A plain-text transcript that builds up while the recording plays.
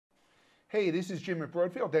Hey, this is Jim at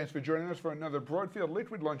Broadfield. Thanks for joining us for another Broadfield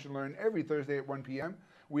Liquid Lunch and Learn every Thursday at 1 p.m.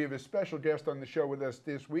 We have a special guest on the show with us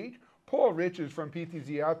this week, Paul Richards from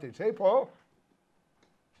PTZOptics. Hey, Paul.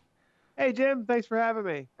 Hey, Jim. Thanks for having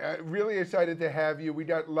me. Really excited to have you. We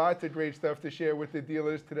got lots of great stuff to share with the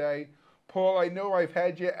dealers today. Paul, I know I've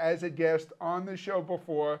had you as a guest on the show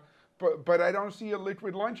before, but I don't see a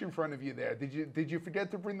liquid lunch in front of you there. Did you forget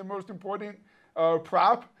to bring the most important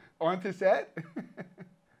prop onto set?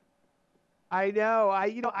 I know.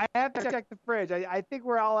 I have to check the fridge. I think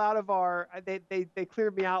we're all out of our. They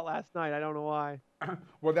cleared me out last night. I don't know why.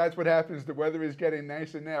 Well, that's what happens. The weather is getting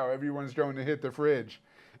nicer now. Everyone's going to hit the fridge.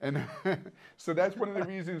 And so that's one of the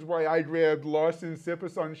reasons why I grabbed Lawson's Sip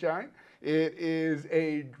of Sunshine. It is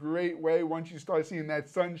a great way once you start seeing that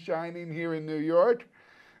sun shining here in New York.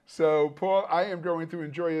 So, Paul, I am going to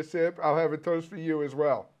enjoy a sip. I'll have a toast for you as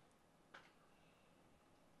well.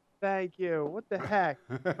 Thank you. What the heck?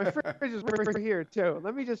 My fridge is right here, too.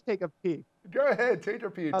 Let me just take a peek. Go ahead. Take a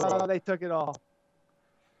peek, Oh, Paul. they took it all.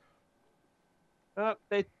 Oh,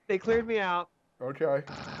 they cleared me out. Okay.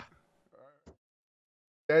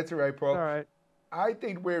 That's all right, Paul. All right. I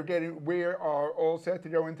think we are all set to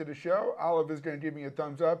go into the show. Oliver's going to give me a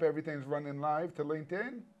thumbs up. Everything's running live to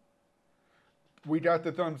LinkedIn. We got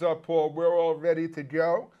the thumbs up, Paul. We're all ready to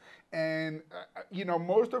go. And,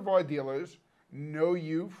 most of our dealers know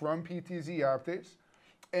you from PTZOptics,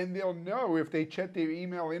 and they'll know if they check their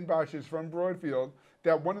email inboxes from Broadfield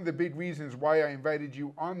that one of the big reasons why I invited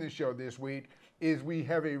you on the show this week is we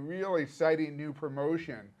have a real exciting new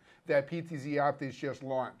promotion that PTZOptics just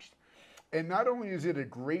launched. And not only is it a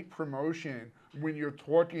great promotion when you're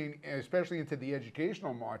talking, especially into the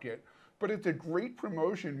educational market, but it's a great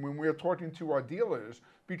promotion when we're talking to our dealers,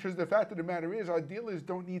 because the fact of the matter is our dealers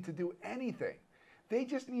don't need to do anything. They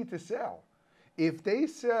just need to sell. If they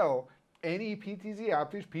sell any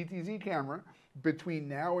PTZOptics, PTZ camera between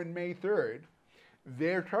now and May 3rd,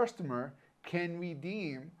 their customer can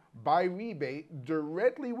redeem by rebate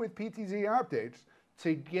directly with PTZOptics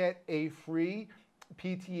to get a free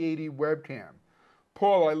PT80 webcam.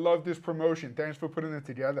 Paul, I love this promotion. Thanks for putting it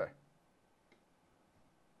together.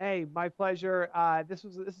 Hey, my pleasure. This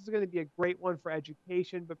is going to be a great one for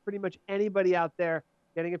education, but pretty much anybody out there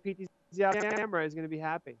getting a PTZ camera is going to be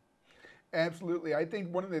happy. Absolutely. I think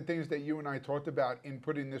one of the things that you and I talked about in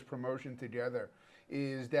putting this promotion together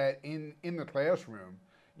is that in the classroom,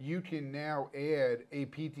 you can now add a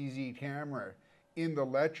PTZ camera in the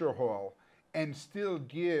lecture hall and still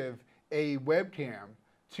give a webcam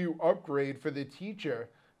to upgrade for the teacher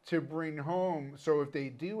to bring home. So if they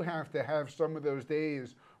do have to have some of those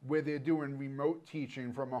days where they're doing remote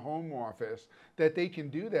teaching from a home office, that they can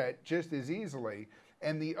do that just as easily.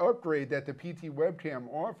 And the upgrade that the PT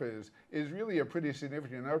webcam offers is really a pretty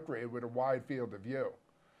significant upgrade with a wide field of view.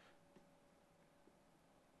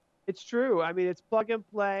 It's true. I mean, it's plug and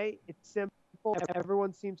play. It's simple.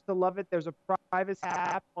 Everyone seems to love it. There's a privacy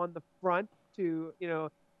app on the front to,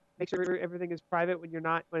 make sure everything is private when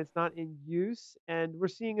it's not in use. And we're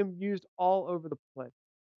seeing them used all over the place.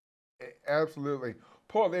 Absolutely.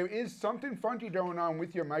 Paul, there is something funky going on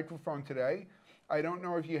with your microphone today. I don't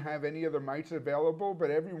know if you have any other mics available,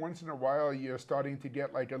 but every once in a while you're starting to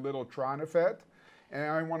get like a little Tron effect. And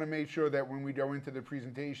I want to make sure that when we go into the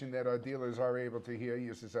presentation that our dealers are able to hear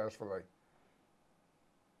you successfully.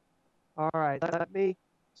 All right, let me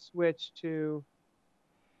switch to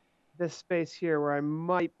this space here where I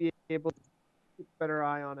might be able to keep a better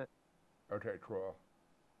eye on it. Okay, cool.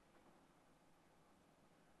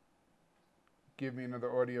 Give me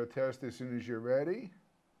another audio test as soon as you're ready.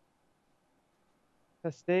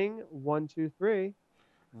 Testing, 1, 2, 3.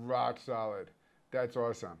 Rock solid. That's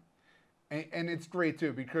awesome. And it's great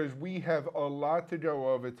too, because we have a lot to go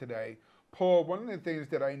over today. Paul, one of the things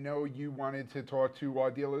that I know you wanted to talk to our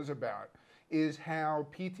dealers about is how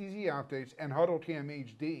PTZOptics and HuddleCam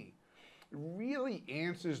HD really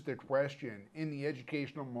answers the question in the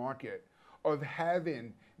educational market of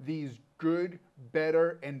having these good,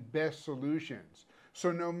 better, and best solutions.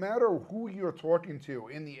 So no matter who you're talking to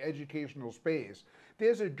in the educational space,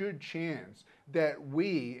 there's a good chance that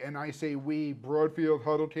we, and I say we, Broadfield,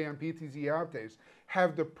 HuddleCam, PTZOptics,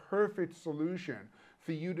 have the perfect solution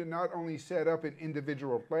for you to not only set up an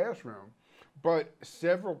individual classroom, but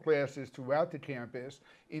several classes throughout the campus,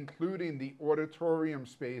 including the auditorium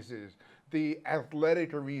spaces, the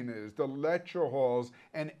athletic arenas, the lecture halls,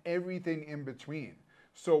 and everything in between.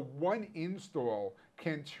 So one install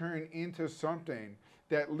can turn into something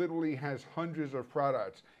that literally has hundreds of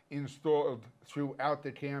products installed throughout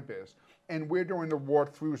the campus. And we're going to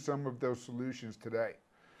walk through some of those solutions today.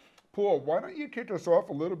 Paul, why don't you kick us off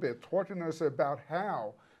a little bit, talking to us about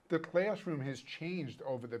how the classroom has changed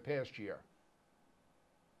over the past year?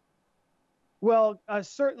 Well,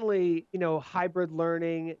 certainly, hybrid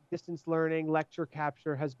learning, distance learning, lecture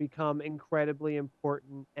capture has become incredibly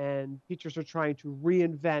important, and teachers are trying to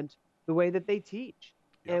reinvent the way that they teach.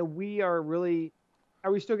 Yep. And we are really,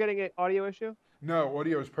 are we still getting an audio issue? No,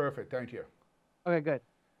 audio is perfect. Thank you. Okay, good.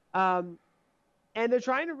 Um, and they're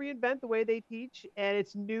trying to reinvent the way they teach, and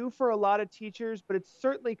it's new for a lot of teachers, but it's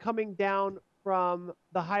certainly coming down from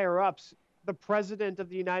the higher ups, the president of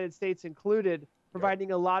the United States included, Yep.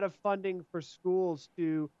 providing a lot of funding for schools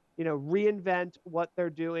to reinvent what they're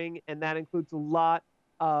doing, and that includes a lot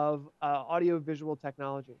of audio visual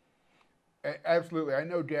technology. Absolutely. I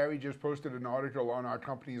know Gary just posted an article on our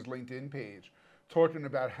company's LinkedIn page talking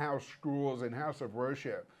about house schools and house of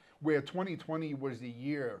worship, where 2020 was the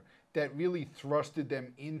year that really thrusted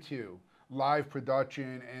them into live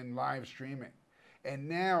production and live streaming. And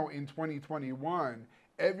now in 2021,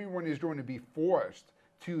 everyone is going to be forced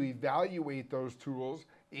to evaluate those tools,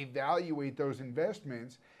 evaluate those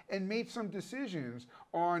investments, and make some decisions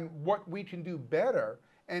on what we can do better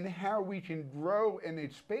and how we can grow and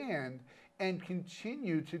expand and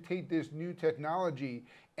continue to take this new technology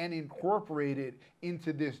and incorporate it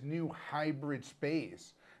into this new hybrid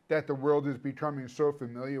space that the world is becoming so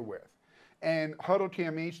familiar with. And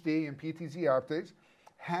HuddleCam HD and PTZOptics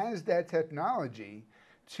has that technology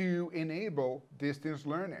to enable distance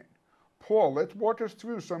learning. Paul, let's walk us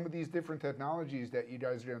through some of these different technologies that you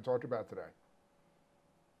guys are going to talk about today.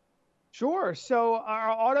 Sure. So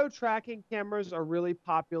our auto tracking cameras are really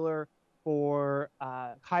popular for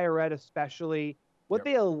higher ed, especially. What Yep.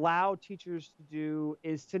 they allow teachers to do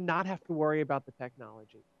is to not have to worry about the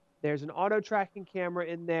technology. There's an auto tracking camera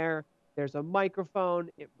in there. There's a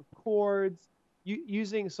microphone. It records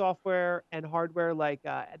using software and hardware like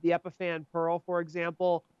the Epiphan Pearl, for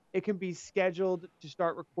example. It can be scheduled to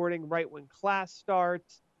start recording right when class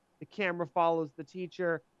starts. The camera follows the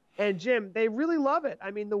teacher. And Jim, they really love it.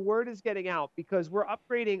 I mean, the word is getting out because we're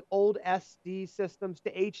upgrading old SD systems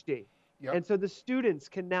to HD. Yep. And so the students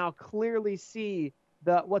can now clearly see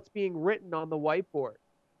what's being written on the whiteboard.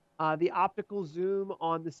 The optical zoom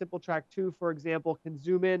on the Simple Track 2, for example, can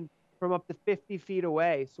zoom in from up to 50 feet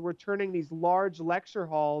away. So we're turning these large lecture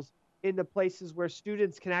halls into places where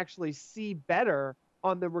students can actually see better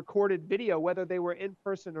on the recorded video, whether they were in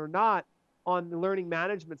person or not. On the learning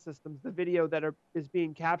management systems, the video that is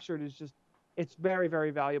being captured is just, it's very, very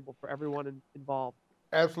valuable for everyone involved.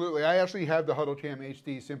 Absolutely. I actually have the HuddleCam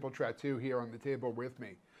HD Simple Track 2 here on the table with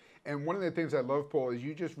me. And one of the things I love, Paul, is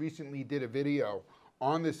you just recently did a video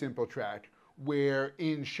on the Simple Track where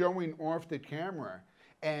in showing off the camera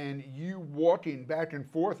and you walking back and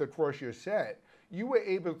forth across your set, you were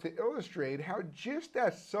able to illustrate how just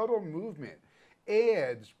that subtle movement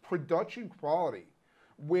adds production quality,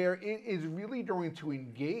 where it is really going to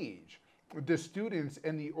engage the students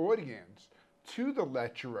and the audience to the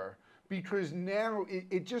lecturer, because now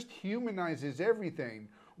it just humanizes everything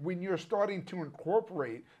when you're starting to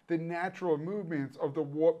incorporate the natural movements of the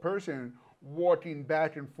person walking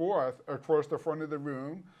back and forth across the front of the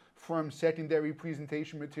room from secondary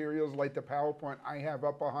presentation materials like the PowerPoint I have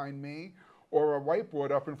up behind me or a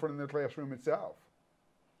whiteboard up in front of the classroom itself.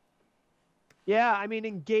 Yeah, I mean,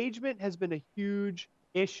 engagement has been a huge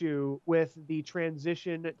issue with the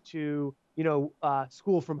transition to,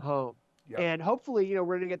 school from home. Yep. And hopefully,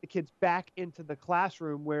 we're going to get the kids back into the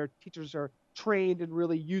classroom where teachers are trained and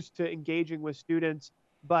really used to engaging with students.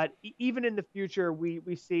 But even in the future,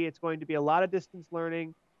 we see it's going to be a lot of distance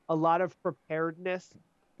learning, a lot of preparedness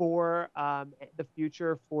for the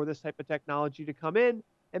future for this type of technology to come in,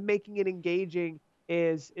 and making it engaging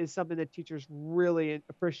is something that teachers really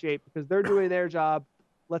appreciate because they're doing their job.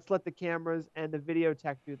 Let's let the cameras and the video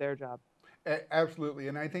tech do their job. Absolutely,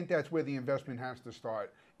 and I think that's where the investment has to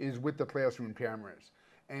start, is with the classroom cameras.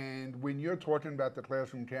 And when you're talking about the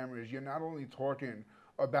classroom cameras, you're not only talking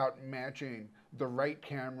about matching the right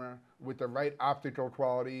camera with the right optical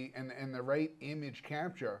quality and the right image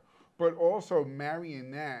capture, but also marrying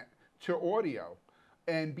that to audio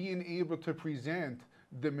and being able to present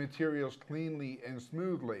the materials cleanly and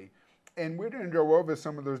smoothly. And we're going to go over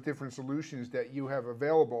some of those different solutions that you have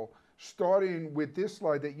available, starting with this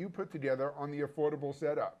slide that you put together on the affordable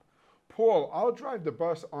setup. Paul, I'll drive the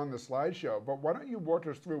bus on the slideshow, but why don't you walk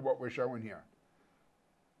us through what we're showing here?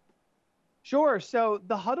 Sure. So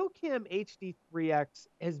the HuddleCam HD3X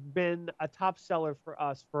has been a top seller for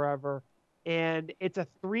us forever. And it's a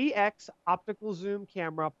 3X optical zoom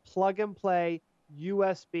camera, plug and play,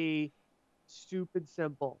 USB, stupid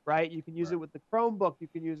simple, right? You can use it with the Chromebook, you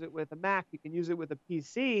can use it with a Mac, you can use it with a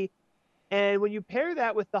PC. And when you pair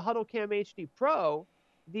that with the HuddleCam HD Pro,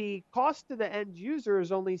 The cost to the end user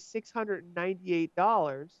is only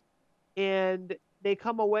 $698, and they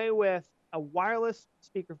come away with a wireless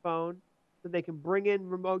speakerphone so they can bring in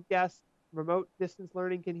remote guests, remote distance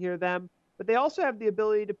learning can hear them, but they also have the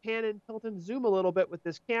ability to pan and tilt and zoom a little bit with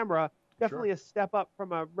this camera, Sure. definitely a step up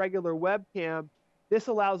from a regular webcam. This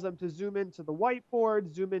allows them to zoom into the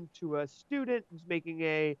whiteboard, zoom into a student who's making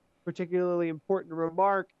a particularly important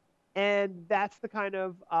remark, and that's the kind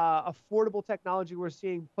of affordable technology we're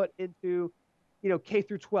seeing put into, K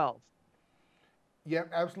through 12. Yeah,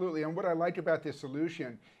 absolutely. And what I like about this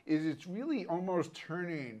solution is it's really almost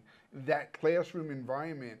turning that classroom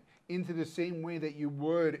environment into the same way that you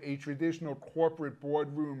would a traditional corporate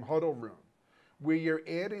boardroom huddle room, where you're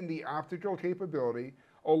adding the optical capability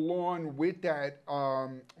along with that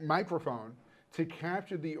microphone to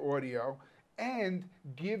capture the audio and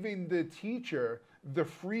giving the teacher the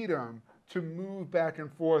freedom to move back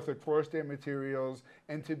and forth across their materials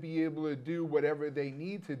and to be able to do whatever they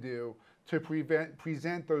need to do to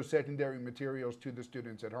present those secondary materials to the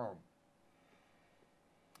students at home.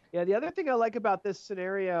 Yeah, the other thing I like about this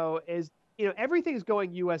scenario is, everything's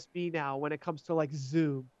going USB now when it comes to like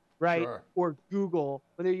Zoom, right? Sure. Or Google,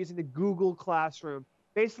 when they're using the Google Classroom.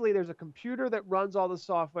 Basically, there's a computer that runs all the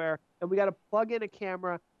software, and we got to plug in a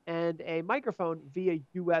camera and a microphone via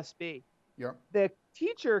USB. Yep. The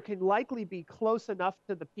teacher can likely be close enough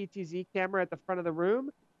to the PTZ camera at the front of the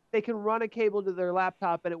room. They can run a cable to their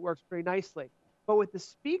laptop and it works pretty nicely. But with the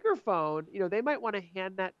speakerphone, they might want to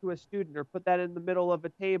hand that to a student or put that in the middle of a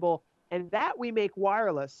table. And that we make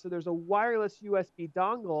wireless. So there's a wireless USB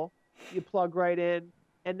dongle you plug right in,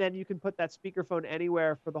 and then you can put that speakerphone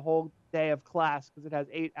anywhere for the whole day of class because it has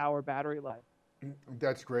 8-hour battery life.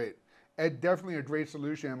 That's great. And definitely a great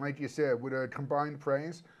solution. And like you said, with a combined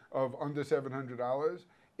price of under $700,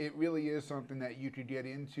 it really is something that you could get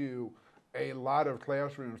into a lot of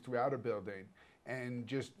classrooms throughout a building and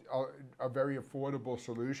just a very affordable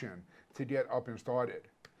solution to get up and started.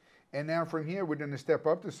 And now from here, we're going to step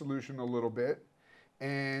up the solution a little bit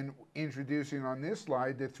and introducing on this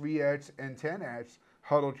slide the 3X and 10X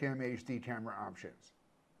HuddleCam HD camera options.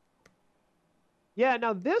 Yeah,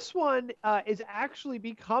 now this one is actually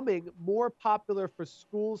becoming more popular for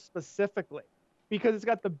schools specifically because it's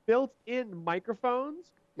got the built-in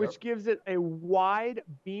microphones, which gives it a wide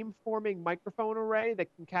beam-forming microphone array that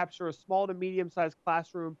can capture a small to medium-sized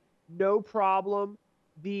classroom, no problem.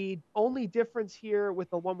 The only difference here with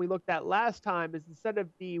the one we looked at last time is instead of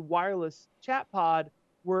the wireless chat pod,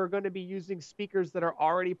 we're going to be using speakers that are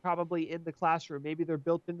already probably in the classroom. Maybe they're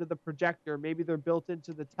built into the projector, maybe they're built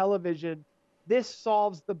into the television. This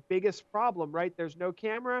solves the biggest problem, right? There's no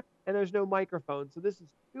camera and there's no microphone. So this is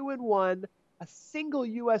 2-in-1, a single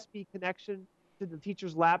USB connection to the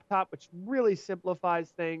teacher's laptop, which really simplifies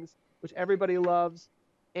things, which everybody loves.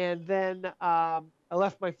 And then I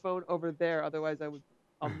left my phone over there. Otherwise,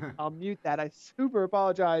 I'll mute that. I super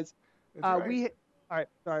apologize. That's right. All right,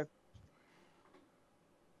 sorry.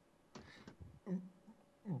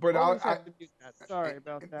 But Always have to mute that. Sorry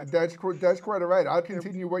about that. That's quite all right. I'll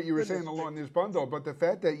continue what you were saying along this bundle. But the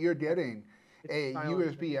fact that you're getting a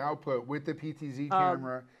USB output with the PTZ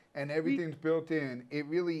camera and everything's built in, it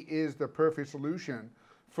really is the perfect solution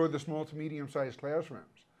for the small to medium-sized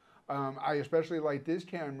classrooms. I especially like this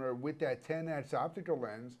camera with that 10x optical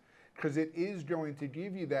lens because it is going to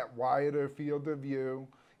give you that wider field of view.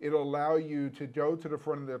 It'll allow you to go to the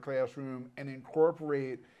front of the classroom and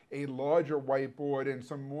incorporate a larger whiteboard and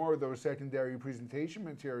some more of those secondary presentation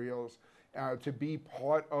materials to be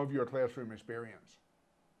part of your classroom experience.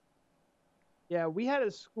 Yeah, we had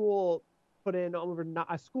a school put in an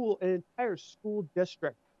entire school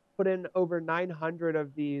district put in over 900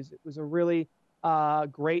 of these. It was a really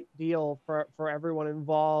great deal for everyone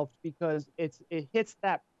involved because it hits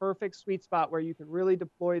that perfect sweet spot where you can really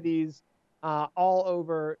deploy these all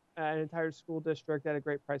over an entire school district at a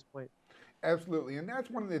great price point. Absolutely, and that's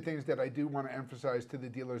one of the things that I do want to emphasize to the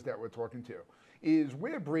dealers that we're talking to, is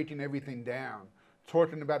we're breaking everything down,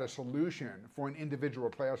 talking about a solution for an individual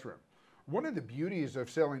classroom. One of the beauties of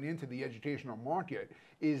selling into the educational market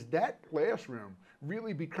is that classroom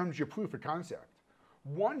really becomes your proof of concept.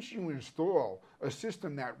 Once you install a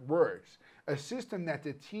system that works, a system that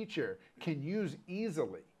the teacher can use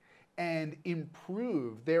easily, and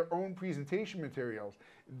improve their own presentation materials,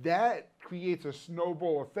 that creates a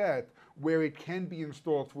snowball effect where it can be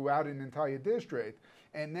installed throughout an entire district.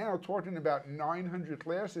 And now talking about 900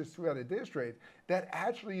 classes throughout a district, that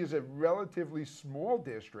actually is a relatively small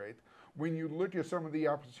district when you look at some of the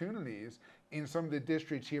opportunities in some of the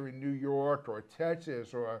districts here in New York or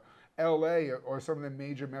Texas or LA or some of the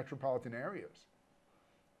major metropolitan areas.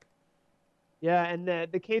 Yeah, and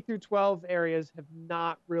the K through 12 areas have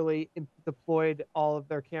not really deployed all of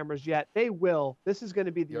their cameras yet. They will. This is going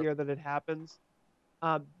to be the Yep. year that it happens.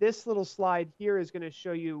 This little slide here is going to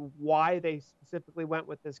show you why they specifically went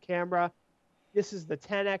with this camera. This is the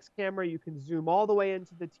 10x camera. You can zoom all the way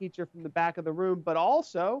into the teacher from the back of the room, but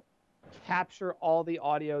also capture all the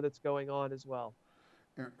audio that's going on as well.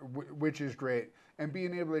 Which is great. And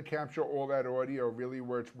being able to capture all that audio really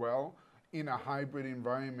works well in a hybrid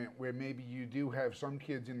environment where maybe you do have some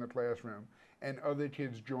kids in the classroom and other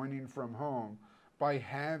kids joining from home. By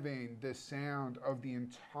having the sound of the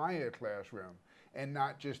entire classroom and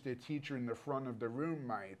not just a teacher in the front of the room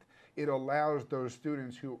might, it allows those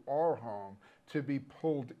students who are home to be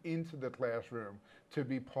pulled into the classroom to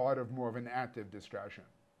be part of more of an active discussion.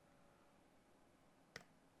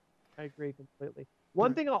 I agree completely.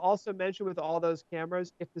 One thing I'll also mention with all those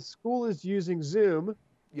cameras, if the school is using Zoom,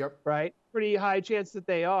 Yep. right, pretty high chance that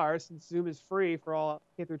they are, since Zoom is free for all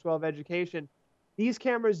K through 12 education, these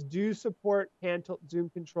cameras do support hand zoom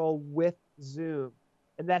control with Zoom.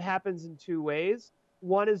 And that happens in two ways.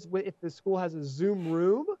 One is if the school has a Zoom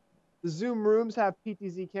room, the Zoom rooms have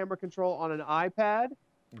PTZ camera control on an iPad.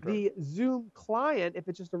 Okay. The Zoom client, if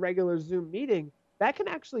it's just a regular Zoom meeting, that can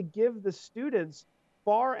actually give the students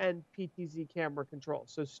far end PTZ camera control.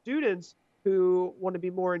 So students who want to be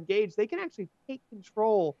more engaged, they can actually take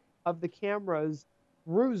control of the cameras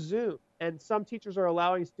through Zoom. And some teachers are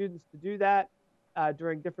allowing students to do that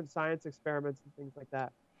during different science experiments and things like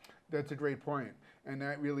that. That's a great point. And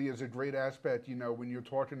that really is a great aspect, you know, when you're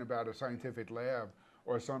talking about a scientific lab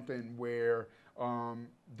or something where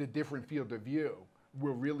the different field of view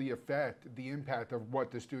will really affect the impact of what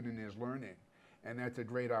the student is learning. And that's a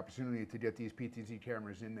great opportunity to get these PTZ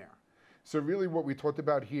cameras in there. So really what we talked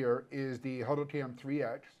about here is the HuddleCam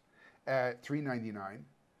 3X at $399,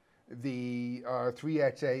 the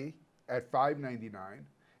 3XA at $599,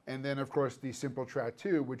 and then of course the Simple Track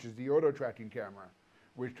 2, which is the auto tracking camera,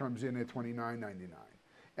 which comes in at $29.99.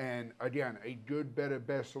 And again, a good, better,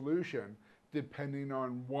 best solution depending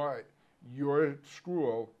on what your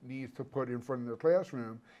school needs to put in front of the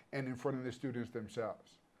classroom and in front of the students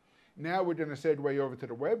themselves. Now we're going to segue over to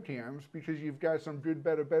the webcams because you've got some good,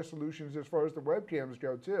 better, best solutions as far as the webcams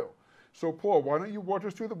go too. So Paul, why don't you walk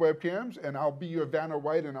us through the webcams and I'll be your Vanna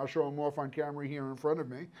White and I'll show them off on camera here in front of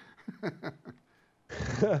me.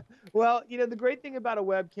 Well, you know, the great thing about a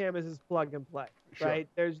webcam is it's plug and play, Sure. right?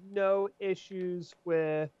 There's no issues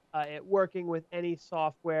with it working with any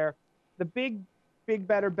software. The big,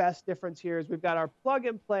 better, best difference here is we've got our plug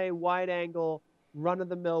and play wide angle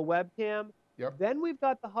run-of-the-mill webcam. Yep. Then we've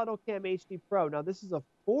got the HuddleCam HD Pro. Now, this is a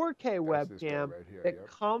 4K webcam right here, that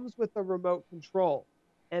comes with a remote control.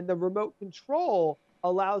 And the remote control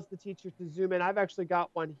allows the teacher to zoom in. I've actually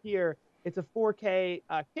got one here. It's a 4K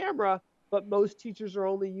camera, but most teachers are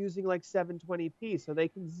only using like 720p. So they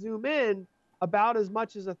can zoom in about as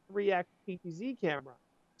much as a 3X PTZ camera.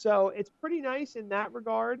 So it's pretty nice in that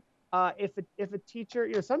regard. If a teacher,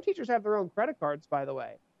 you know, some teachers have their own credit cards, by the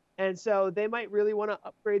way. And so they might really want to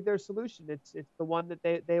upgrade their solution. It's the one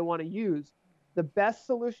that they want to use. The best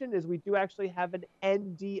solution is we do actually have an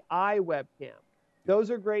NDI webcam.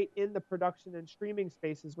 Those are great in the production and streaming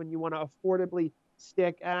spaces when you want to affordably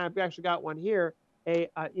stick, and I've actually got one here,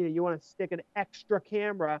 you want to stick an extra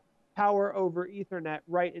camera, power over Ethernet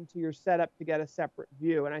right into your setup to get a separate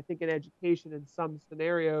view. And I think in education, in some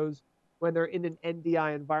scenarios, when they're in an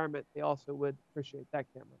NDI environment, they also would appreciate that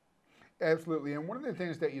camera. Absolutely. And one of the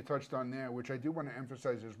things that you touched on there, which I do want to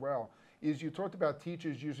emphasize as well, is you talked about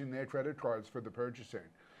teachers using their credit cards for the purchasing.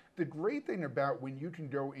 The great thing about when you can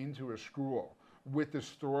go into a school with the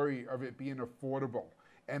story of it being affordable,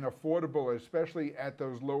 and affordable especially at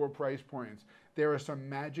those lower price points, there are some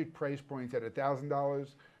magic price points at $1,000,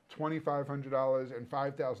 $2,500, and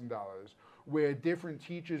 $5,000, where different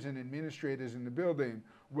teachers and administrators in the building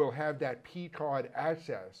will have that P card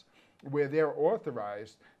access where they're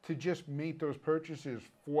authorized to just make those purchases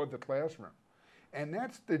for the classroom. And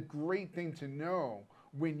that's the great thing to know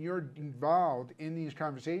when you're involved in these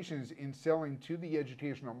conversations in selling to the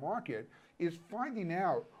educational market, is finding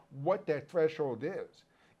out what that threshold is.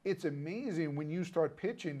 It's amazing when you start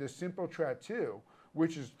pitching the Simple Track 2,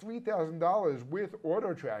 which is $3,000 with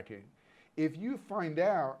auto tracking. If you find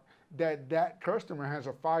out that that customer has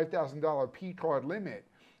a $5,000 P card limit,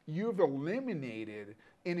 you've eliminated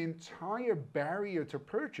an entire barrier to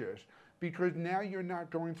purchase because now you're not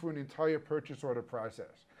going through an entire purchase order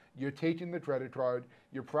process. You're taking the credit card,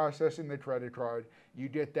 you're processing the credit card, you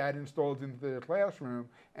get that installed into the classroom,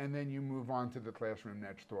 and then you move on to the classroom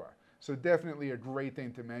next door. So definitely a great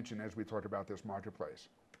thing to mention as we talk about this marketplace.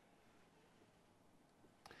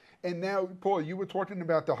 And now, Paul, you were talking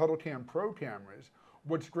about the HuddleCam Pro cameras.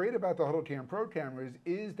 What's great about the HuddleCam Pro cameras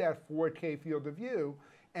is that 4K field of view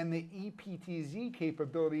and the ePTZ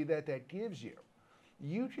capability that that gives you.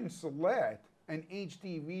 You can select an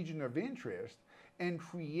HD region of interest and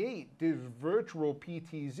create this virtual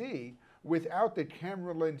PTZ without the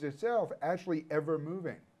camera lens itself actually ever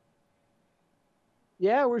moving.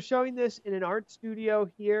 Yeah, we're showing this in an art studio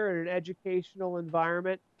here in an educational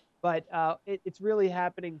environment, but it's really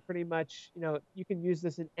happening pretty much, you can use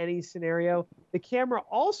this in any scenario. The camera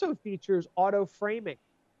also features auto framing.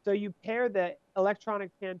 So you pair the electronic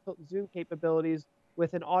pan tilt zoom capabilities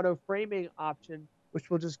with an auto framing option, which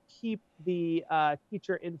will just keep the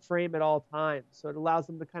teacher in frame at all times. So it allows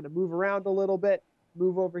them to kind of move around a little bit,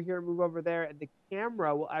 move over here, move over there, and the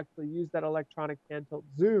camera will actually use that electronic pan tilt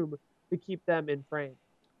zoom to keep them in frame.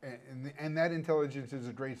 And that intelligence is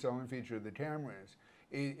a great selling feature of the cameras.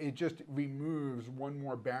 It just removes one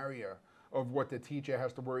more barrier of what the teacher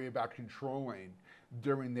has to worry about controlling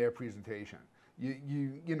during their presentation.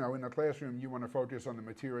 You know, in a classroom, you want to focus on the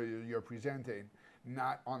material you're presenting,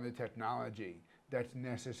 not on the technology that's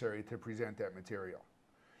necessary to present that material.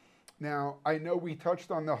 Now, I know we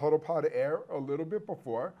touched on the HuddlePod Air a little bit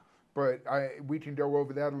before, but we can go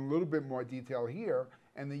over that in a little bit more detail here,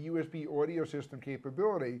 and the USB audio system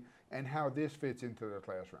capability and how this fits into the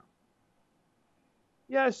classroom.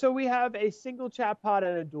 Yeah, so we have a single chat pod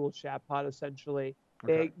and a dual chat pod essentially.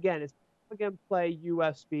 Okay. Again, it's plug and play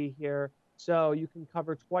USB here, so you can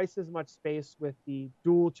cover twice as much space with the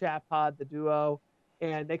dual chat pod, the Duo,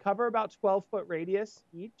 and they cover about 12-foot radius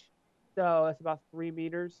each. So that's about 3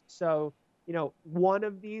 meters. So, one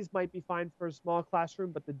of these might be fine for a small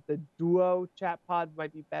classroom, but the Duo chat pod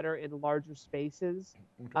might be better in larger spaces.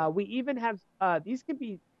 Okay. We even have these can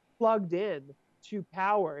be plugged in to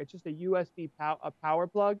power. It's just a USB power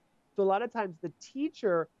plug. So a lot of times the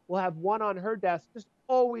teacher will have one on her desk just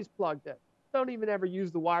always plugged in. Don't even ever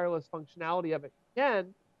use the wireless functionality of it.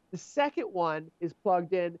 Again, the second one is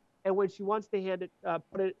plugged in, and when she wants to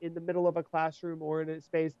put it in the middle of a classroom or in a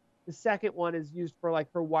space, the second one is used for like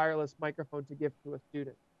her wireless microphone to give to a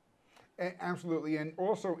student. Absolutely, and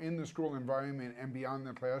also in the school environment and beyond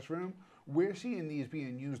the classroom, we're seeing these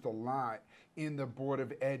being used a lot in the Board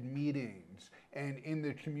of Ed meetings and in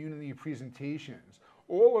the community presentations.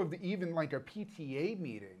 All of even like a PTA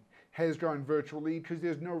meeting has gone virtually because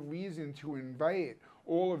there's no reason to invite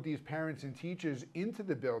all of these parents and teachers into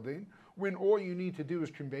the building when all you need to do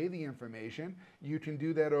is convey the information. You can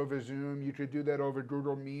do that over Zoom, you could do that over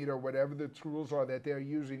Google Meet or whatever the tools are that they're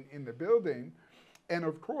using in the building. And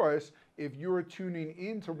of course, if you're tuning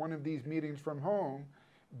into one of these meetings from home,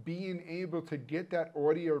 being able to get that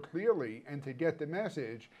audio clearly and to get the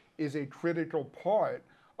message is a critical part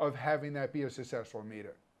of having that be a successful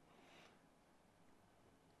meeting.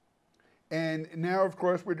 And now, of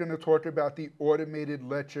course, we're going to talk about the automated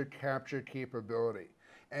lecture capture capability.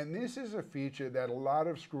 And this is a feature that a lot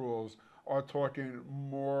of schools are talking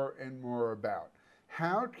more and more about.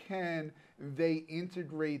 How can they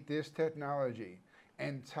integrate this technology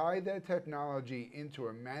and tie that technology into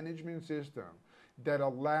a management system that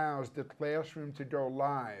allows the classroom to go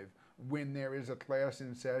live when there is a class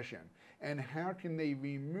in session? And how can they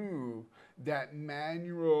remove that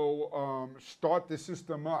manual start the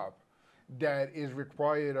system up that is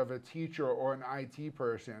required of a teacher or an IT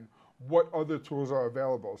person? What other tools are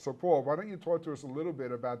available? So Paul, why don't you talk to us a little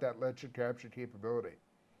bit about that lecture capture capability?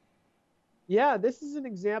 Yeah, this is an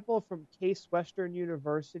example from Case Western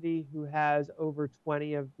University, who has over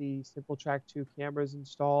 20 of the SimpleTrack 2 cameras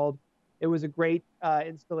installed. It was a great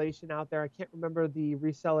installation out there. I can't remember the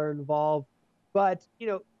reseller involved, but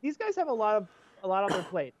these guys have a lot on their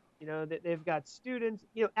plate. They've got students.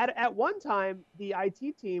 At one time, the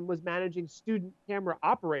IT team was managing student camera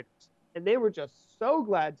operators, and they were just so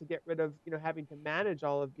glad to get rid of having to manage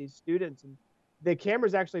all of these students. And the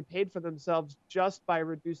cameras actually paid for themselves just by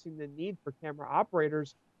reducing the need for camera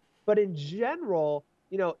operators. But in general,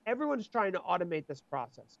 everyone's trying to automate this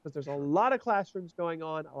process because there's a lot of classrooms going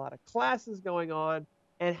on, a lot of classes going on.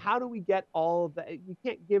 And how do we get all of that? You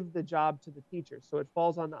can't give the job to the teachers, so it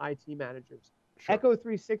falls on the IT managers. Sure. Echo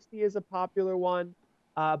 360 is a popular one,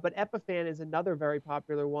 but Epiphan is another very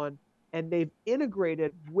popular one. And they've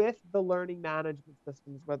integrated with the learning management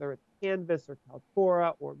systems, whether it's Canvas or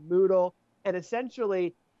Kaltura or Moodle. And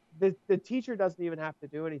essentially, the teacher doesn't even have to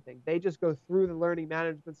do anything. They just go through the learning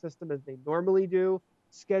management system as they normally do,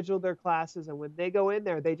 schedule their classes, and when they go in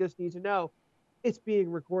there, they just need to know it's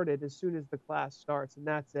being recorded as soon as the class starts, and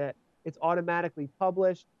that's it. It's automatically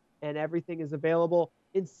published, and everything is available.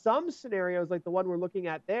 In some scenarios, like the one we're looking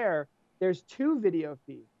at there, there's 2 video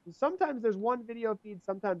feeds. Sometimes there's one video feed,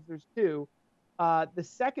 sometimes there's two. The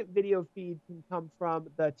second video feed can come from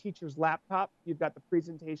the teacher's laptop. You've got the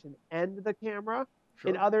presentation and the camera.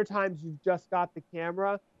 And Sure. other times you've just got the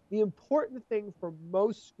camera. The important thing for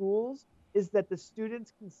most schools is that the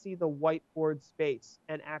students can see the whiteboard space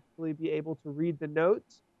and actually be able to read the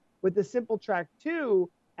notes. With the Simple Track 2,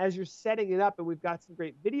 as you're setting it up, and we've got some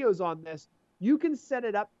great videos on this, you can set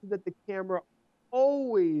it up so that the camera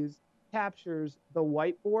always captures the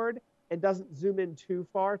whiteboard and doesn't zoom in too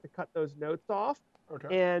far to cut those notes off.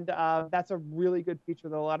 Okay. And that's a really good feature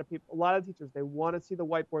that a lot of teachers, they want to see the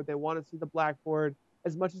whiteboard, they want to see the blackboard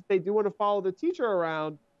as much as they do want to follow the teacher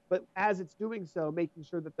around, but as it's doing so, making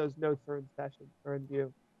sure that those notes are in session or in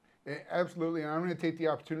view. Absolutely, and I'm going to take the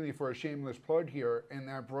opportunity for a shameless plug here, and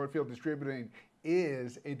that Broadfield Distributing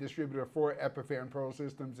is a distributor for Epiphan Pro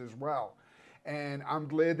Systems as well. And I'm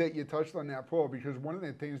glad that you touched on that, Paul, because one of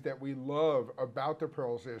the things that we love about the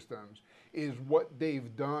Pearl systems is what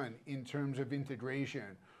they've done in terms of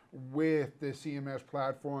integration with the CMS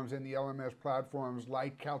platforms and the LMS platforms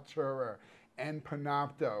like Kaltura and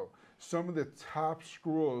Panopto. Some of the top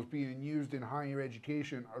schools being used in higher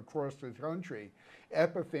education across the country,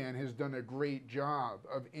 Epiphan has done a great job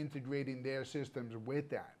of integrating their systems with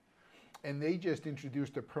that. And they just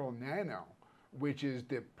introduced a Pearl Nano, which is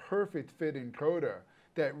the perfect fit encoder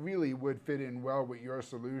that really would fit in well with your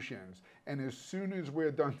solutions. And as soon as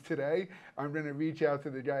we're done today, I'm going to reach out to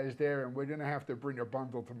the guys there, and we're going to have to bring a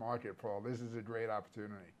bundle to market, Paul. This is a great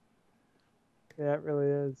opportunity. Yeah, it really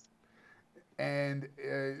is. And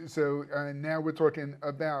so now we're talking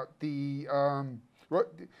about the,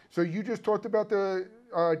 so you just talked about the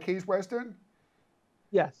Case Western?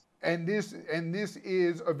 Yes. And this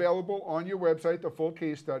is available on your website, the full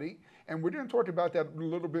case study. And we're going to talk about that a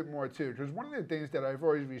little bit more too, because one of the things that I've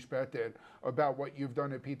always respected about what you've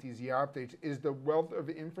done at PTZOptics is the wealth of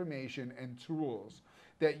information and tools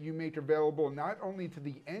that you make available not only to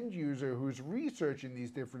the end user who's researching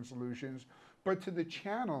these different solutions, but to the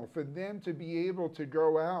channel for them to be able to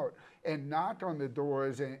go out and knock on the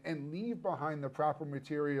doors and leave behind the proper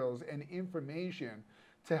materials and information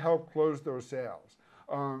to help close those sales.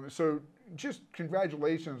 So just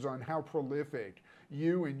congratulations on how prolific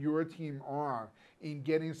you and your team are in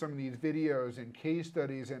getting some of these videos and case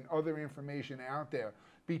studies and other information out there,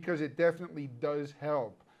 because it definitely does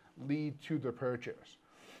help lead to the purchase.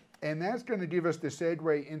 And that's going to give us the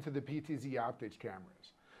segue into the PTZOptics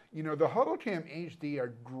cameras. You know, the HuddleCam HD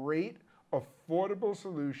are great, affordable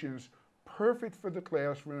solutions, perfect for the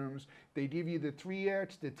classrooms. They give you the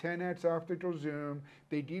 3x, the 10x optical zoom.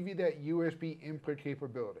 They give you that USB input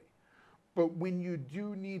capability. But when you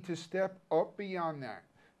do need to step up beyond that,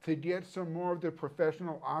 to get some more of the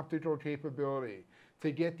professional optical capability,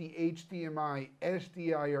 to get the HDMI,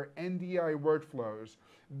 SDI, or NDI workflows,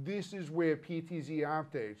 this is where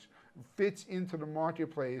PTZOptics fits into the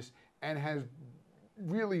marketplace and has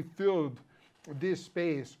really filled this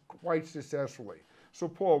space quite successfully. So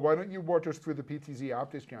Paul, why don't you walk us through the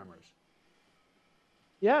PTZOptics cameras?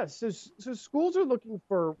 Yeah, so schools are looking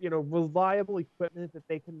for, you know, reliable equipment that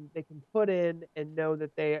they can put in and know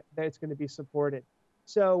that that it's going to be supported.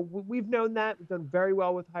 So we've known that. We've done very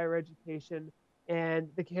well with higher education, and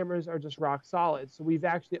the cameras are just rock solid. So we've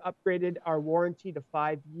actually upgraded our warranty to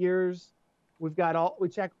 5 years. We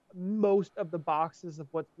check most of the boxes of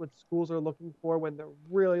what schools are looking for when they're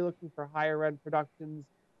really looking for higher end productions: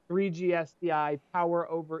 3G SDI, power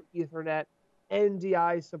over Ethernet,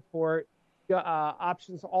 NDI support,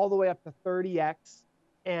 options all the way up to 30x.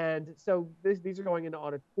 And so these are going into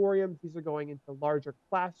auditoriums. These are going into larger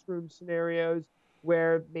classroom scenarios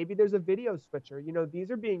where maybe there's a video switcher. You know,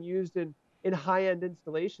 these are being used in high-end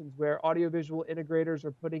installations where audiovisual integrators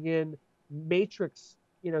are putting in matrix,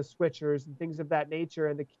 you know, switchers and things of that nature.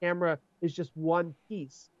 And the camera is just one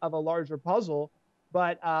piece of a larger puzzle.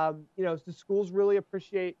 But, you know, the schools really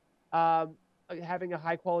appreciate having a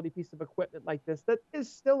high quality piece of equipment like this that is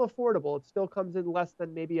still affordable. It still comes in less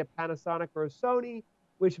than maybe a Panasonic or a Sony,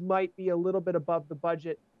 which might be a little bit above the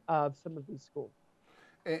budget of some of these schools.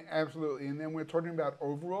 Absolutely. And then we're talking about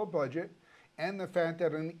overall budget and the fact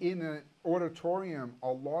that in an auditorium, a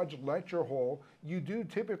large lecture hall, you do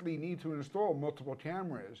typically need to install multiple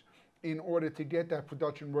cameras in order to get that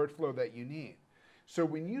production workflow that you need. So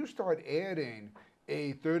when you start adding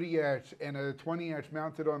a 30x and a 20x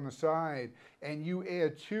mounted on the side, and you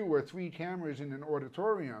add 2 or 3 cameras in an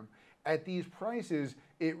auditorium, at these prices,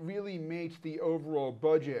 it really makes the overall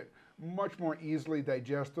budget much more easily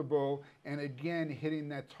digestible, and again, hitting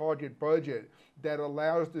that target budget that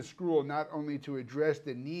allows the school not only to address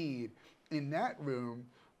the need in that room,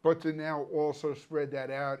 but to now also spread that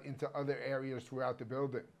out into other areas throughout the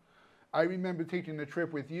building. I remember taking a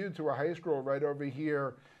trip with you to a high school right over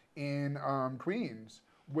here in Queens,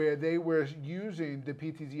 where they were using the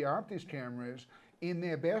PTZOptics cameras in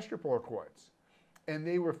their basketball courts. And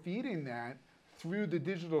they were feeding that through the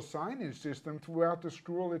digital signage system throughout the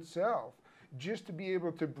school itself, just to be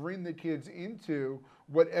able to bring the kids into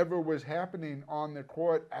whatever was happening on the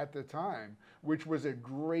court at the time, which was a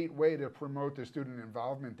great way to promote the student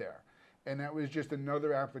involvement there. And that was just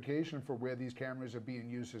another application for where these cameras are being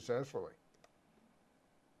used successfully.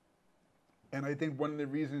 And I think one of the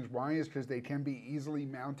reasons why is because they can be easily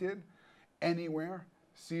mounted anywhere,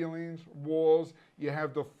 ceilings, walls. You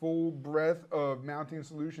have the full breadth of mounting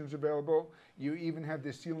solutions available. You even have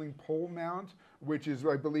the ceiling pole mount, which is,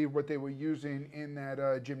 I believe, what they were using in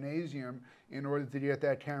that gymnasium in order to get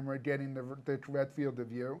that camera getting the correct field of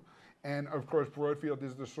view. And of course, Broadfield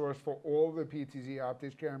is the source for all the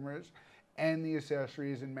PTZOptics cameras and the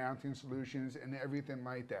accessories and mounting solutions and everything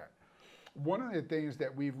like that. One of the things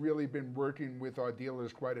that we've really been working with our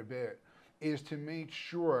dealers quite a bit is to make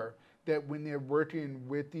sure that when they're working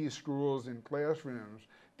with these schools and classrooms,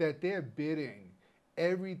 that they're bidding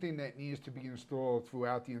everything that needs to be installed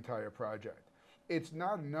throughout the entire project. It's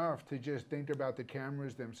not enough to just think about the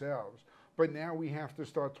cameras themselves, but now we have to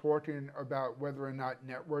start talking about whether or not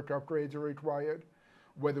network upgrades are required,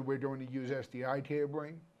 whether we're going to use SDI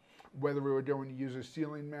cabling, whether we're going to use a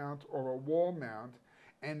ceiling mount or a wall mount.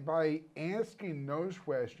 And by asking those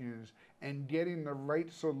questions and getting the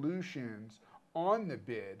right solutions on the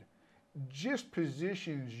bid, just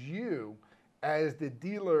positions you as the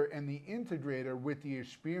dealer and the integrator with the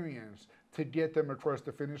experience to get them across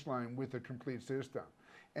the finish line with a complete system.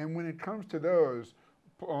 And when it comes to those,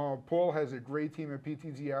 Paul has a great team of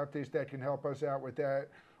PTZOptics that can help us out with that.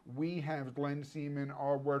 We have Glenn Seaman,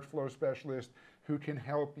 our workflow specialist, who can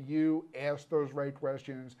help you ask those right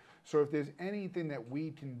questions. So if there's anything that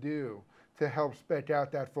we can do to help spec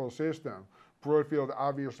out that full system, Broadfield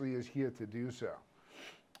obviously is here to do so.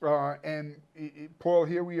 Paul,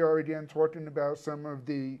 here we are again talking about some of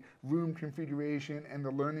the room configuration and the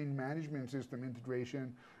learning management system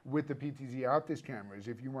integration with the PTZOptics cameras.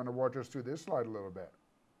 If you want to walk us through this slide a little bit.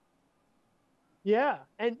 Yeah,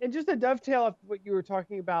 and just to dovetail off what you were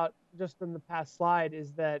talking about just in the past slide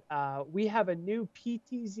is that we have a new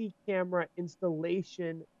PTZ camera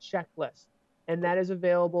installation checklist, and that is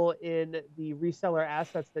available in the reseller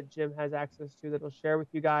assets that Jim has access to that he'll share with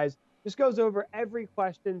you guys. Just goes over every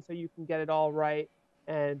question so you can get it all right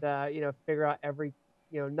and figure out every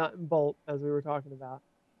nut and bolt as we were talking about.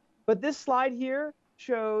 But this slide here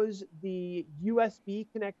shows the USB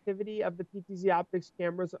connectivity of the PTZOptics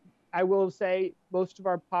cameras. I will say most of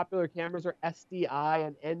our popular cameras are SDI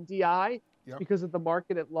and NDI because of the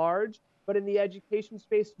market at large. But in the education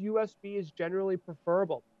space, USB is generally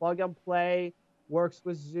preferable. Plug and play, works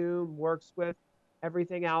with Zoom, works with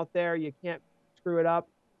everything out there. You can't screw it up.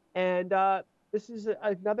 And this is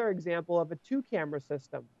another example of a 2-camera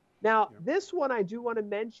system. Now, this one I do want to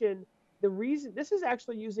mention. The reason this is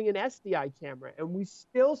actually using an SDI camera, and we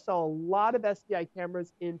still sell a lot of SDI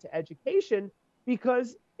cameras into education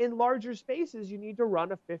because in larger spaces, you need to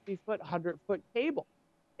run a 50-foot, 100-foot cable.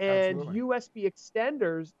 And Absolutely. USB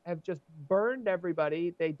extenders have just burned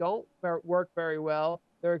everybody. They don't work very well.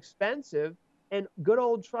 They're expensive. And good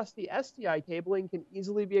old trusty SDI cabling can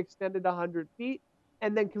easily be extended 100 feet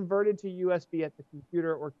and then converted to USB at the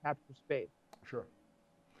computer or capture space. Sure.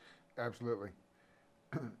 Absolutely.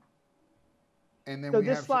 And then so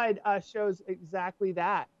this slide shows exactly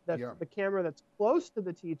that. The camera that's close to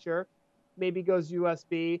the teacher maybe goes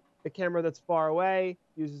USB. The camera that's far away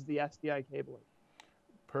uses the SDI cabling.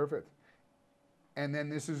 Perfect. And then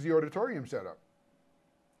this is the auditorium setup.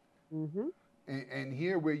 Mm-hmm. And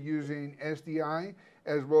here we're using SDI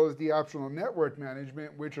as well as the optional network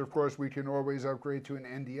management, which of course we can always upgrade to an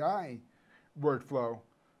NDI workflow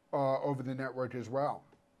over the network as well.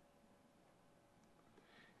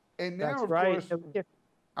 And now, That's of right. course,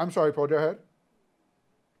 I'm sorry, Paul, go ahead.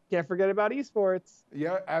 Can't forget about esports.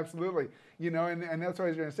 Yeah, absolutely. And that's what I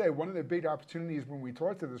was going to say. One of the big opportunities when we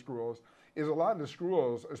talk to the schools is a lot of the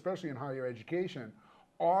schools, especially in higher education,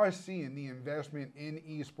 are seeing the investment in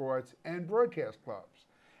esports and broadcast clubs.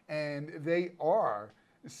 And they are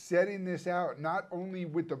setting this out not only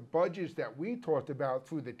with the budgets that we talked about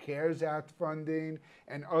through the CARES Act funding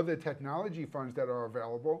and other technology funds that are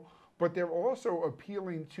available, but they're also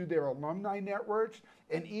appealing to their alumni networks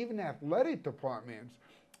and even athletic departments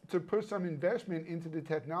to put some investment into the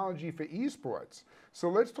technology for esports. So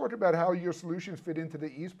let's talk about how your solutions fit into the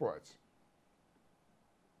esports.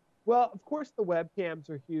 Well, of course, the webcams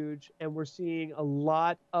are huge, and we're seeing a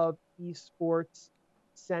lot of esports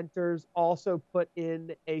centers also put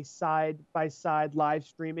in a side-by-side live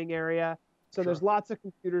streaming area. So there's Sure. lots of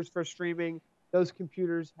computers for streaming. Those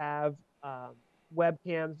computers have um,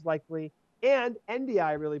 webcams likely, and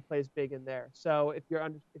NDI really plays big in there. So if you're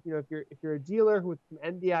under, if you know if you're a dealer with some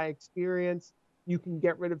NDI experience, you can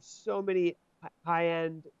get rid of so many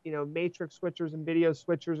high-end matrix switchers and video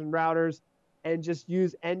switchers and routers and just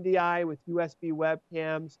use NDI with USB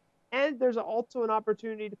webcams. And there's also an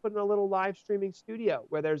opportunity to put in a little live streaming studio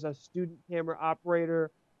where there's a student camera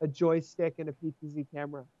operator, a joystick, and a PTZ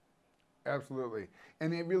camera. Absolutely.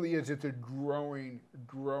 And it really is, it's a growing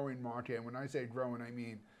market. And when I say growing, I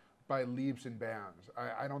mean by leaps and bounds.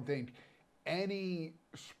 I don't think any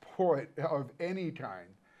sport of any kind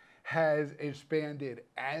has expanded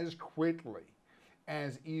as quickly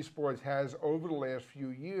as esports has over the last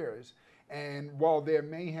few years. And while there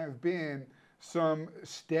may have been some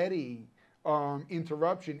steady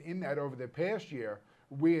interruption in that over the past year,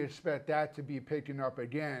 we expect that to be picking up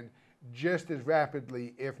again just as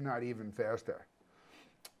rapidly, if not even faster.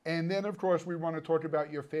 And then, of course, we want to talk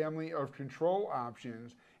about your family of control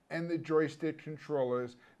options and the joystick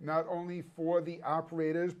controllers, not only for the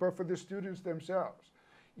operators, but for the students themselves.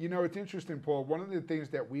 You know, it's interesting, Paul. One of the things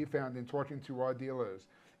that we found in talking to our dealers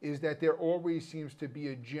is that there always seems to be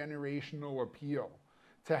a generational appeal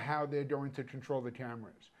to how they're going to control the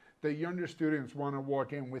cameras. The younger students want to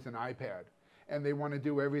walk in with an iPad and they want to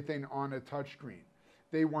do everything on a touchscreen.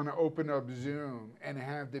 They want to open up Zoom and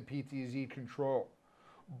have the PTZ control.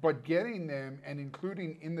 But getting them and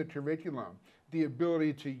including in the curriculum the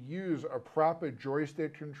ability to use a proper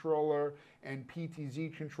joystick controller and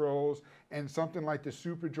PTZ controls and something like the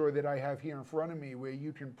SuperJoy that I have here in front of me where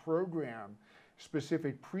you can program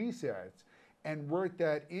specific presets and work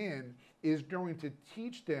that in is going to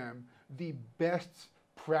teach them the best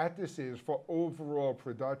practices for overall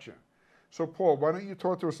production. So Paul, why don't you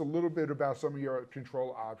talk to us a little bit about some of your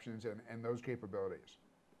control options and those capabilities?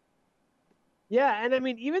 Yeah, and I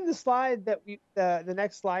mean, even the slide that the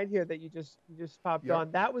next slide here that you just popped Yep.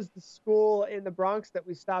 on, that was the school in the Bronx that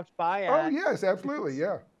we stopped by Oh at. yes, absolutely,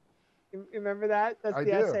 yeah. You remember that? That's I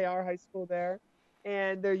the do. SAR high school there.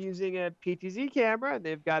 And they're using a PTZ camera, and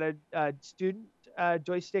they've got a student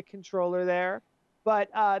joystick controller there. But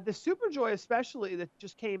the SuperJoy, especially, that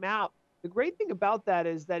just came out, the great thing about that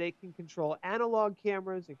is that it can control analog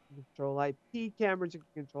cameras, it can control IP cameras, it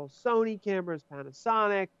can control Sony cameras,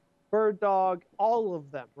 Panasonic, Bird Dog, all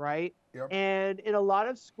of them, right? Yep. And in a lot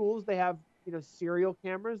of schools, they have serial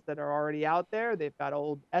cameras that are already out there. They've got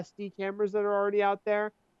old SD cameras that are already out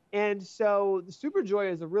there. And so the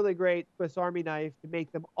SuperJoy is a really great Swiss Army knife to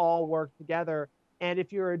make them all work together. And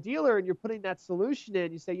if you're a dealer and you're putting that solution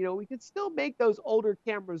in, you say, we can still make those older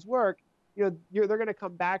cameras work. They're going to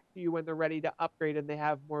come back to you when they're ready to upgrade and they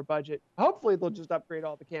have more budget. Hopefully, they'll just upgrade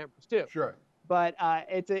all the cameras too. Sure. But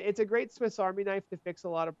it's a great Swiss Army knife to fix a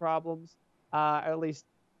lot of problems, or at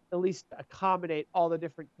least accommodate all the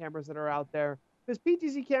different cameras that are out there. Because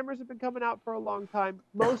PTZ cameras have been coming out for a long time.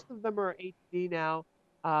 Most of them are HD now.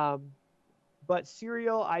 But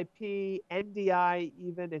serial IP, NDI,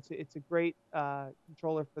 even it's a great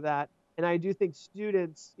controller for that. And I do think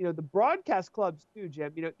students, the broadcast clubs too,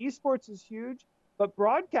 Jim. Esports is huge, but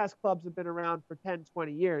broadcast clubs have been around for 10,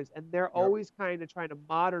 20 years, and they're Yep. always kind of trying to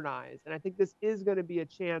modernize. And I think this is going to be a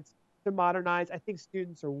chance to modernize. I think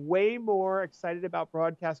students are way more excited about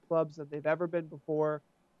broadcast clubs than they've ever been before.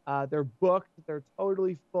 They're booked, they're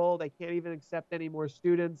totally full. They can't even accept any more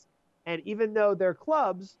students. And even though they're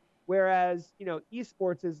clubs, whereas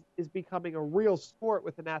esports is becoming a real sport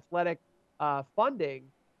with an athletic funding,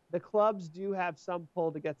 the clubs do have some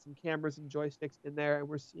pull to get some cameras and joysticks in there, and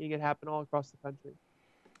we're seeing it happen all across the country.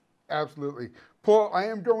 Absolutely. Paul, I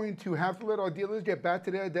am going to have to let our dealers get back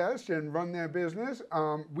to their desks and run their business.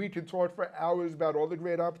 We could talk for hours about all the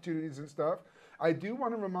great opportunities and stuff. I do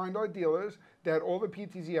want to remind our dealers that all the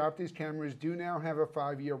PTZOptics cameras do now have a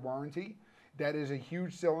 5-year warranty. That is a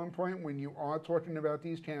huge selling point when you are talking about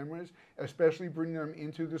these cameras, especially bringing them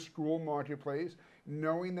into the school marketplace.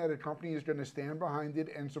 Knowing that a company is going to stand behind it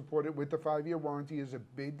and support it with the 5-year warranty is a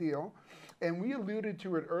big deal. And we alluded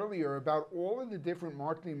to it earlier about all of the different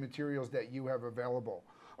marketing materials that you have available.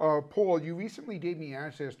 Paul, you recently gave me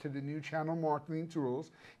access to the new channel marketing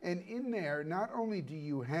tools. And in there, not only do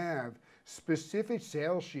you have specific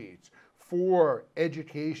sales sheets for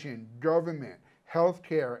education, government,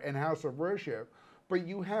 healthcare, and house of worship, but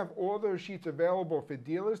you have all those sheets available for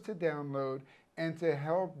dealers to download and to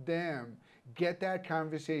help them get that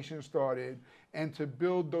conversation started and to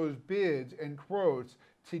build those bids and quotes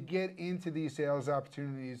to get into these sales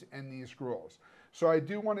opportunities and these scrolls. So I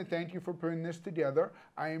do want to thank you for putting this together.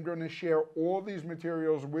 I am going to share all these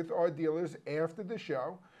materials with our dealers after the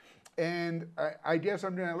show. And I guess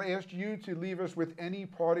I'm going to ask you to leave us with any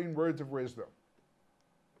parting words of wisdom.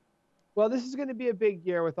 Well, this is going to be a big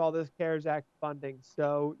year with all this CARES Act funding.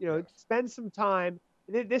 So, Yes. spend some time.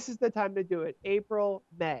 This is the time to do it. April,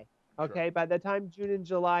 May. Okay. Sure. By the time June and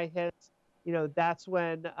July hits, that's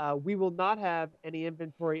when we will not have any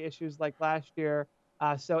inventory issues like last year.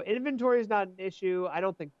 So inventory is not an issue. I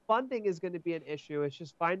don't think funding is going to be an issue. It's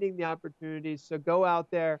just finding the opportunities. So go out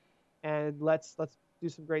there and let's do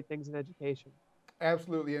some great things in education.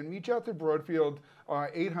 Absolutely. And reach out to Broadfield,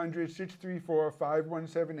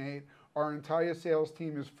 800-634-5178. Our entire sales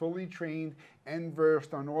team is fully trained and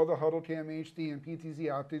versed on all the HuddleCam HD and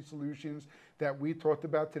PTZOptics solutions that we talked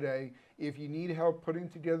about today. If you need help putting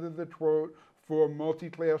together the quote for a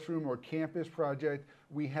multi-classroom or campus project,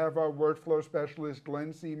 we have our workflow specialist,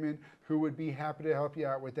 Glenn Seaman, who would be happy to help you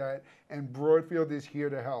out with that. And Broadfield is here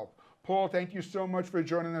to help. Paul, thank you so much for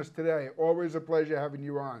joining us today. Always a pleasure having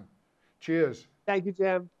you on. Cheers. Thank you,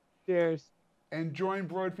 Jim. Cheers. And join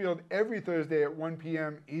Broadfield every Thursday at 1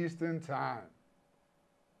 p.m. Eastern Time.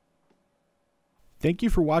 Thank you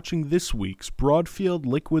for watching this week's Broadfield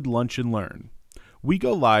Liquid Lunch and Learn. We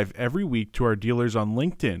go live every week to our dealers on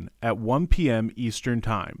LinkedIn at 1 p.m. Eastern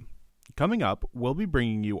Time. Coming up, we'll be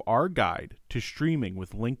bringing you our guide to streaming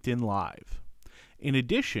with LinkedIn Live. In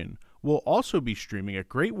addition, we'll also be streaming a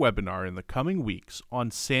great webinar in the coming weeks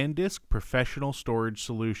on SanDisk Professional Storage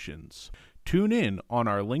Solutions. Tune in on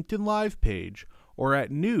our LinkedIn Live page or at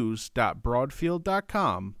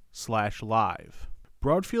news.broadfield.com/live.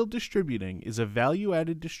 Broadfield Distributing is a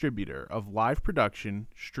value-added distributor of live production,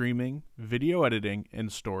 streaming, video editing,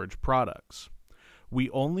 and storage products. We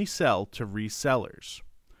only sell to resellers.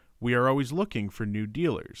 We are always looking for new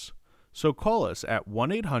dealers, so call us at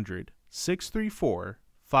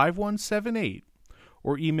 1-800-634-5178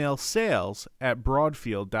 or email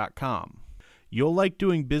sales@broadfield.com. You'll like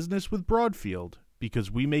doing business with Broadfield because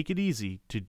we make it easy to